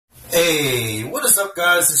Hey, what is up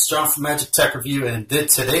guys? It's John from Magic Tech Review, and in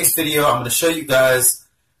today's video I'm going to show you guys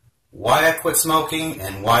why I quit smoking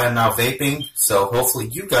and why I'm now vaping. So hopefully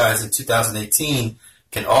you guys in 2018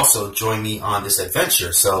 can also join me on this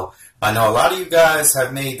adventure. So I know a lot of you guys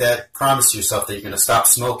have made that promise to yourself that you're going to stop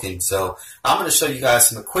smoking. So I'm going to show you guys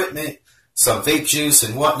some equipment, some vape juice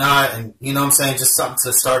and whatnot, and you know what I'm saying, just something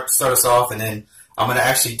to start us off, and then I'm going to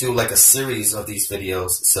actually do like a series of these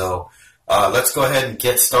videos. So let's go ahead and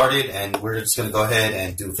get started, and we're just going to go ahead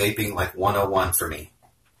and do vaping like 101 for me.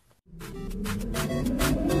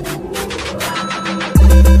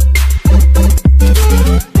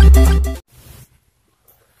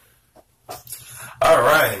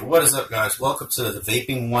 Alright, what is up guys? Welcome to the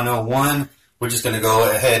Vaping 101. We're just going to go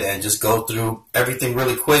ahead and just go through everything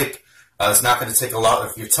really quick. It's not going to take a lot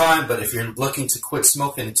of your time, but if you're looking to quit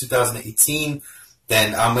smoking in 2018,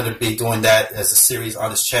 then I'm going to be doing that as a series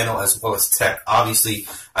on this channel, as well as tech. Obviously,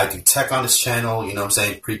 I do tech on this channel, you know what I'm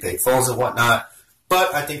saying, prepaid phones and whatnot.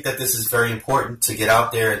 But I think that this is very important to get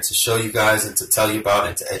out there and to show you guys and to tell you about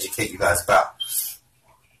and to educate you guys about.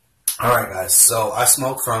 Alright guys, so I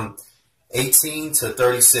smoked from 18 to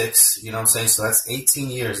 36, you know what I'm saying, so that's 18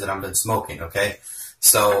 years that I've been smoking, okay?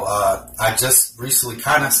 So I just recently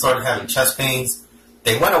kind of started having chest pains.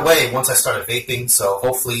 They went away once I started vaping, so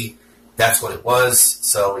hopefully that's what it was.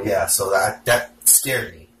 So yeah, so that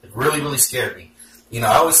scared me. It really, really scared me. You know,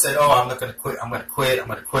 I always said, oh, I'm not going to quit, I'm going to quit, I'm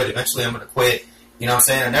going to quit, eventually I'm going to quit. You know what I'm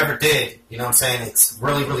saying? I never did. You know what I'm saying? It's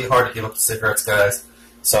really, really hard to give up the cigarettes, guys.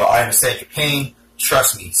 So I understand your pain.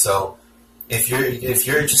 Trust me. So if you're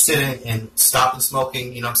interested in stopping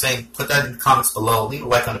smoking, you know what I'm saying, put that in the comments below. Leave a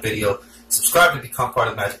like on the video. Subscribe to become part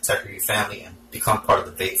of the Magic Tech Review family and become part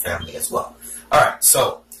of the vape family as well. Alright,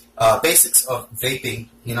 so basics of vaping,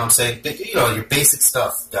 you know what I'm saying? You know, your basic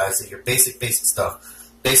stuff, guys, your basic stuff.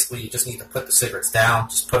 Basically, you just need to put the cigarettes down.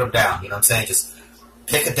 Just put them down, you know what I'm saying? Just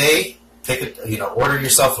pick a day, order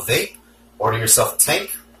yourself a vape, order yourself a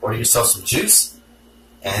tank, order yourself some juice,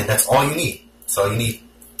 and that's all you need. So you need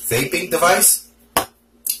vaping device.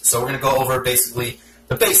 So we're going to go over basically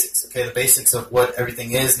the basics, okay? The basics of what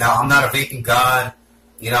everything is. Now, I'm not a vaping god.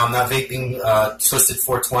 You know, I'm not vaping Twisted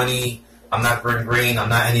 420. I'm not Green. I'm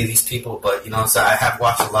not any of these people, but, you know what I'm saying, I have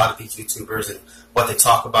watched a lot of these YouTubers and what they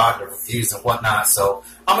talk about, their reviews and whatnot, so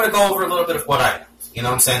I'm going to go over a little bit of what I know. You know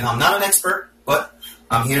what I'm saying? I'm not an expert, but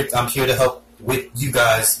I'm here to help with you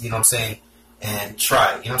guys, you know what I'm saying, and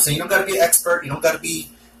try it. You know what I'm saying? You don't got to be an expert. You don't got to be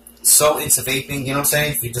so into vaping, you know what I'm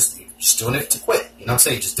saying? You're just doing it to quit, you know what I'm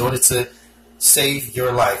saying? You're just doing it to save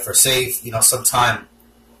your life or save, you know, some time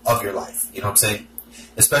of your life, you know what I'm saying?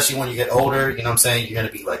 Especially when you get older, you know what I'm saying, you're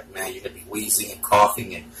going to be like, man, you're going to be wheezing and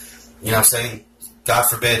coughing and, you know what I'm saying, God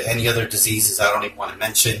forbid, any other diseases I don't even want to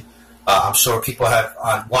mention. I'm sure people have,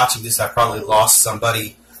 watching this, I probably lost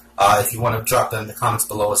somebody. If you want to drop that in the comments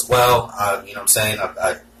below as well, you know what I'm saying,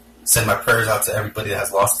 I send my prayers out to everybody that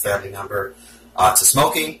has lost a family member to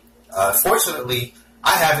smoking. Fortunately,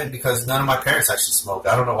 I haven't, because none of my parents actually smoke.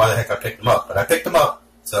 I don't know why the heck I picked them up, but I picked them up,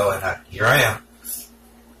 so here I am.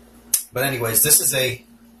 But anyways, this is a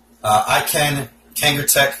iCan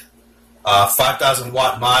Kangertech 5,000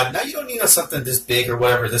 watt mod. Now you don't need something this big or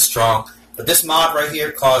whatever, this strong, but this mod right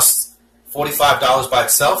here costs $45 by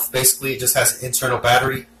itself. Basically, it just has an internal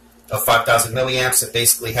battery of 5,000 milliamps. It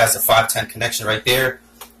basically has a 510 connection right there,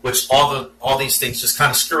 which all these things just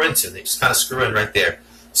kind of screw into. They just kind of screw in right there.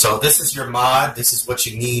 So this is your mod. This is what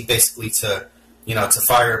you need basically to, you know, to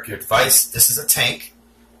fire up your device. This is a tank.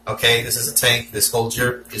 Okay, this is a tank. This holds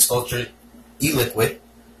your e-liquid,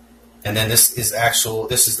 and then this is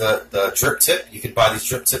the drip tip. You could buy these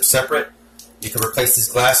drip tips separate. You can replace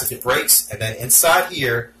this glass if it breaks, and then inside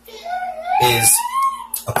here is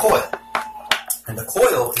a coil, and the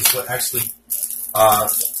coil is what actually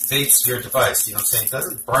vapes your device. You know what I'm saying? It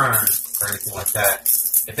doesn't burn or anything like that.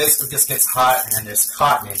 It basically just gets hot, and then there's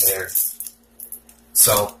cotton in there.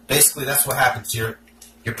 So basically, that's what happens. You're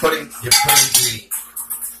putting the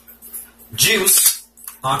juice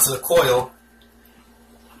onto the coil.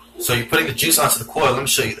 So you're putting the juice onto the coil. Let me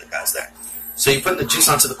show you that, guys. There. So you're putting the juice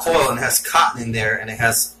onto the coil, and it has cotton in there, and it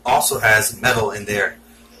also has metal in there,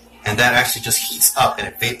 and that actually just heats up and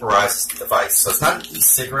it vaporizes the device. So it's not an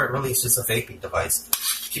e-cigarette, really. It's just a vaping device.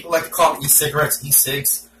 People like to call them e-cigarettes,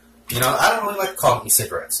 e-cigs. You know, I don't really like to call them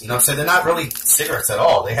e-cigarettes. You know what I'm saying? They're not really cigarettes at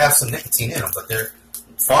all. They have some nicotine in them, but they're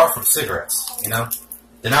far from cigarettes, you know?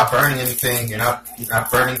 They're not burning anything. You're not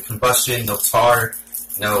burning combustion, no tar,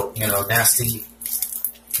 no, you know, nasty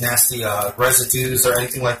residues or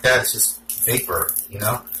anything like that. It's just vapor, you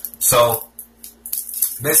know? So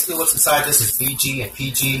basically what's inside this is VG and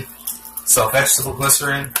PG. So vegetable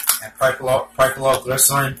glycerin and propyl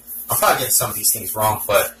glycerin. I'm probably getting some of these things wrong,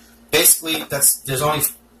 but basically there's only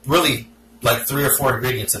really like 3 or 4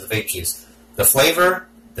 ingredients in the vape juice: the flavor,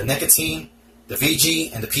 the nicotine, the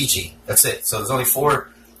VG, and the PG. That's it. So there's only 4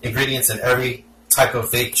 ingredients in every type of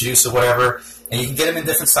vape juice or whatever, and you can get them in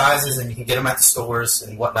different sizes, and you can get them at the stores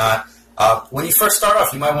and whatnot. When you first start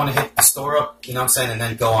off, you might want to hit the store up, you know what I'm saying, and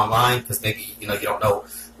then go online, because maybe, you don't know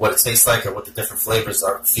what it tastes like or what the different flavors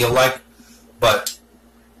feel like. But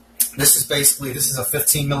this is a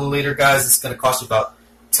 15 milliliter, guys. It's going to cost you about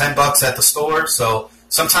 $10 at the store. So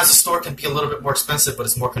sometimes the store can be a little bit more expensive, but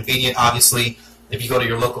it's more convenient, obviously. If you go to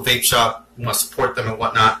your local vape shop, you want to support them and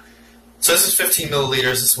whatnot. So this is 15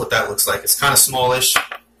 milliliters. This is what that looks like. It's kind of smallish.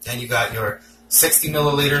 Then you got your 60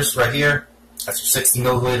 milliliters right here. That's your 60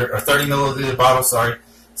 milliliter, or 30 milliliter bottle, sorry.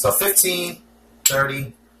 So 15,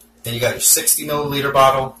 30. Then you got your 60 milliliter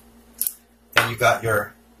bottle. Then you got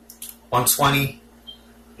your 120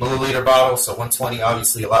 milliliter bottle. So 120,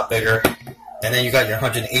 obviously a lot bigger. And then you got your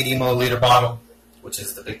 180 milliliter bottle, which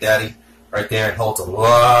is the Big Daddy right there. It holds a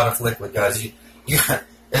lot of liquid, guys. It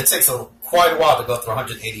takes quite a while to go through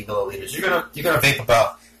 180 milliliters. You're gonna vape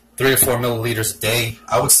about 3 or 4 milliliters a day.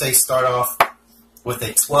 I would say start off with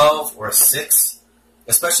a 12 or a 6,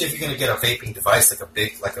 especially if you're going to get a vaping device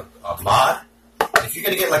like a mod. If you're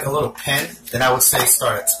going to get like a little pen, then I would say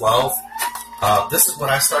start at 12. This is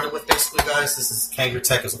what I started with, basically, guys. This is Kangaroo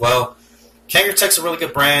Tech as well. Kangaroo Tech's a really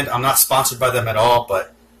good brand. I'm not sponsored by them at all,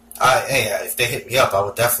 but hey, if they hit me up, I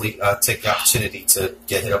would definitely take the opportunity to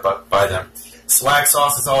get hit up by them. Swag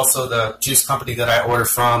Sauce is also the juice company that I order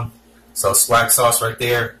from. So Swag Sauce right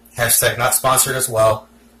there. Hashtag not sponsored as well.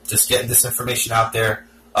 Just getting this information out there.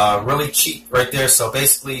 Really cheap right there. So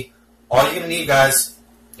basically, all you're gonna need, guys,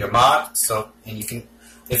 your mod. So, and you can,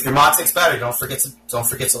 if your mod takes battery, don't forget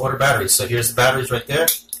to order batteries. So here's the batteries right there.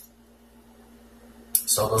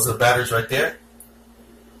 So those are the batteries right there.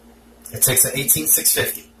 It takes an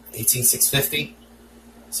 18650. 18650.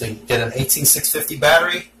 So you get an 18650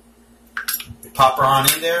 battery. You pop her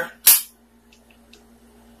on in there.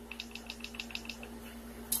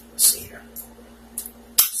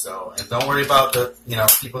 So, and don't worry about the,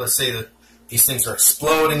 people that say that these things are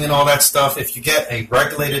exploding and all that stuff. If you get a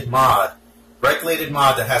regulated mod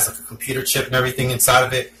that has like a computer chip and everything inside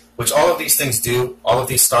of it, which all of these things do, all of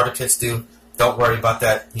these starter kits do, don't worry about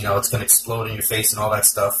that. It's going to explode in your face and all that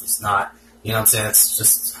stuff. It's not, you know what I'm saying? It's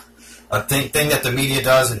just a thing that the media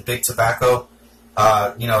does, and big tobacco.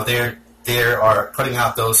 They are putting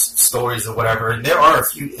out those stories or whatever, and there are a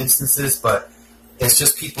few instances, but it's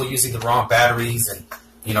just people using the wrong batteries and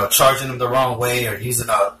charging them the wrong way, or using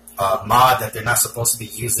a mod that they're not supposed to be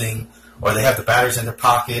using, or they have the batteries in their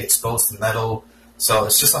pocket exposed to metal. So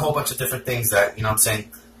it's just a whole bunch of different things that,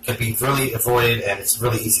 can be really avoided, and it's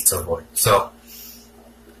really easy to avoid. So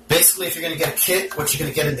basically, if you're going to get a kit, what you're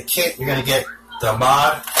going to get in the kit, you're going to get the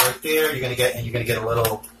mod right there. You're going to get a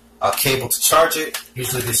little cable to charge it.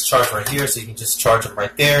 Usually this charge right here, so you can just charge them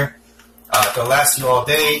right there. They'll last you all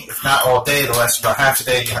day. If not all day, they'll last you about half a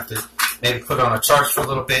day. You have to maybe put it on a charge for a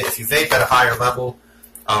little bit. If you vape at a higher level,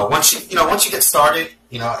 once you get started,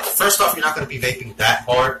 first off, you're not going to be vaping that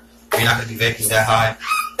hard. You're not going to be vaping that high.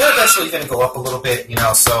 They're eventually going to go up a little bit,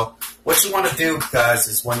 So what you want to do, guys,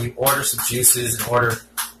 is when you order some juices and order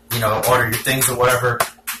your things or whatever,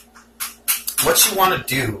 what you want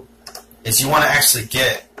to do is you want to actually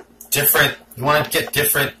get different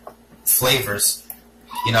flavors.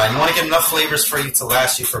 You want to get enough flavors for you to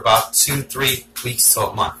last you for about 2-3 weeks to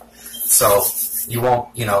a month. So you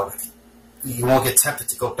won't get tempted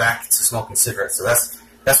to go back to smoking cigarettes. So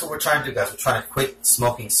that's what we're trying to do, guys. We're trying to quit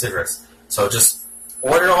smoking cigarettes. So just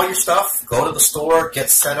order all your stuff, go to the store, get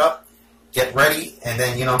set up, get ready, and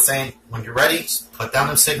then, when you're ready, put down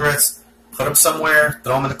them cigarettes, put them somewhere,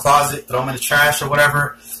 throw them in the closet, throw them in the trash or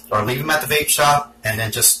whatever, or leave them at the vape shop, and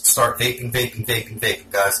then just start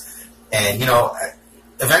vaping, guys. And,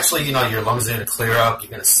 eventually, your lungs are going to clear up, you're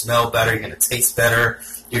going to smell better, you're going to taste better,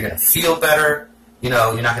 you're going to feel better, you're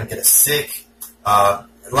not going to get sick. A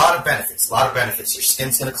lot of benefits. Your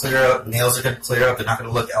skin's going to clear up, nails are going to clear up, they're not going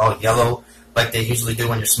to look all yellow like they usually do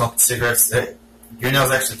when you're smoking cigarettes. Your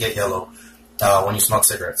nails actually get yellow when you smoke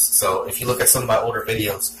cigarettes. So if you look at some of my older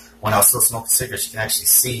videos, when I was still smoking cigarettes, you can actually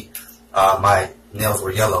see my nails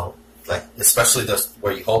were yellow, like especially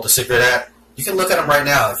where you hold the cigarette at. You can look at them right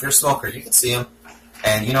now. If you're a smoker, you can see them.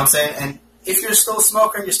 And you know what I'm saying? And if you're still a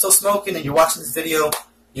smoker and you're still smoking and you're watching this video,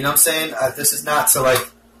 you know what I'm saying? This is not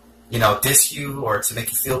to diss you or to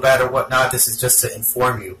make you feel bad or whatnot. This is just to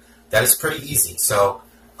inform you that it's pretty easy. So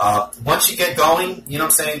once you get going, you know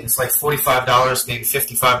what I'm saying? It's like $45, maybe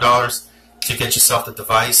 $55 to get yourself the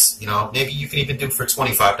device. Maybe you can even do for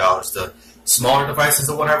 $25. The smaller devices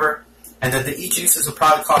or whatever. And then the e-juices will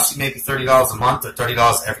probably cost you maybe $30 a month or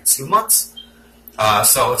 $30 every 2 months.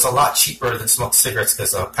 So it's a lot cheaper than smoking cigarettes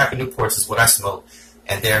because a pack of Newports is what I smoke,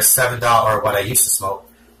 and they're $7, or what I used to smoke,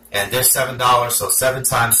 and they're $7. So 7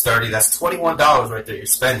 times 30, that's $21 right there. You're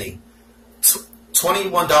spending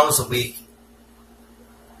 $21 a week,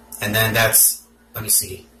 and then that's, let me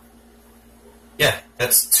see, yeah,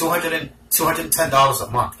 that's $210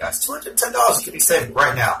 a month, guys. $210 you could be saving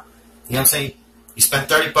right now. You know what I'm saying? You spend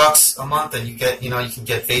 $30 a month, and you get, you can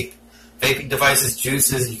get vaping devices,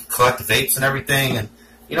 juices, you can collect the vapes and everything, and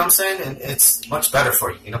you know what I'm saying? And it's much better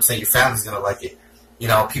for you. You know what I'm saying? Your family's gonna like it.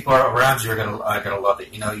 People around you are gonna love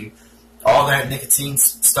it. All that nicotine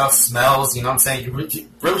stuff smells. You know what I'm saying? It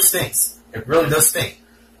really stinks. It really does stink.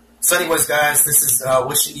 So, anyways, guys, this is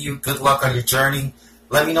wishing you good luck on your journey.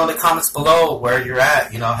 Let me know in the comments below where you're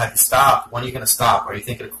at. Have you stopped? When are you gonna stop? Are you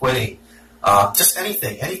thinking of quitting? Just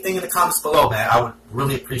anything in the comments below, man. I would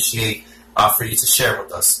really appreciate for you to share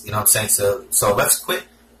with us. You know what I'm saying? So let's quit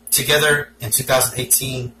together in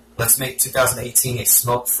 2018. Let's make 2018 a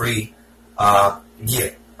smoke-free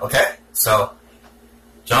year. Okay? So,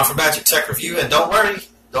 John from Magic Tech Review, and don't worry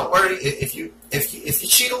if you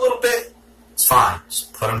cheat a little bit, it's fine.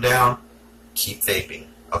 Just put them down. Keep vaping.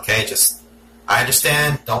 Okay? I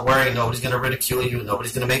understand. Don't worry. Nobody's gonna ridicule you.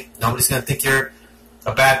 Nobody's gonna think you're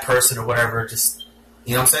a bad person or whatever. Just,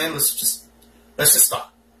 you know what I'm saying? Let's just stop.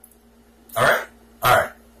 All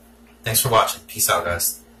right. Thanks for watching. Peace out,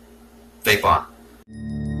 guys. Vape on.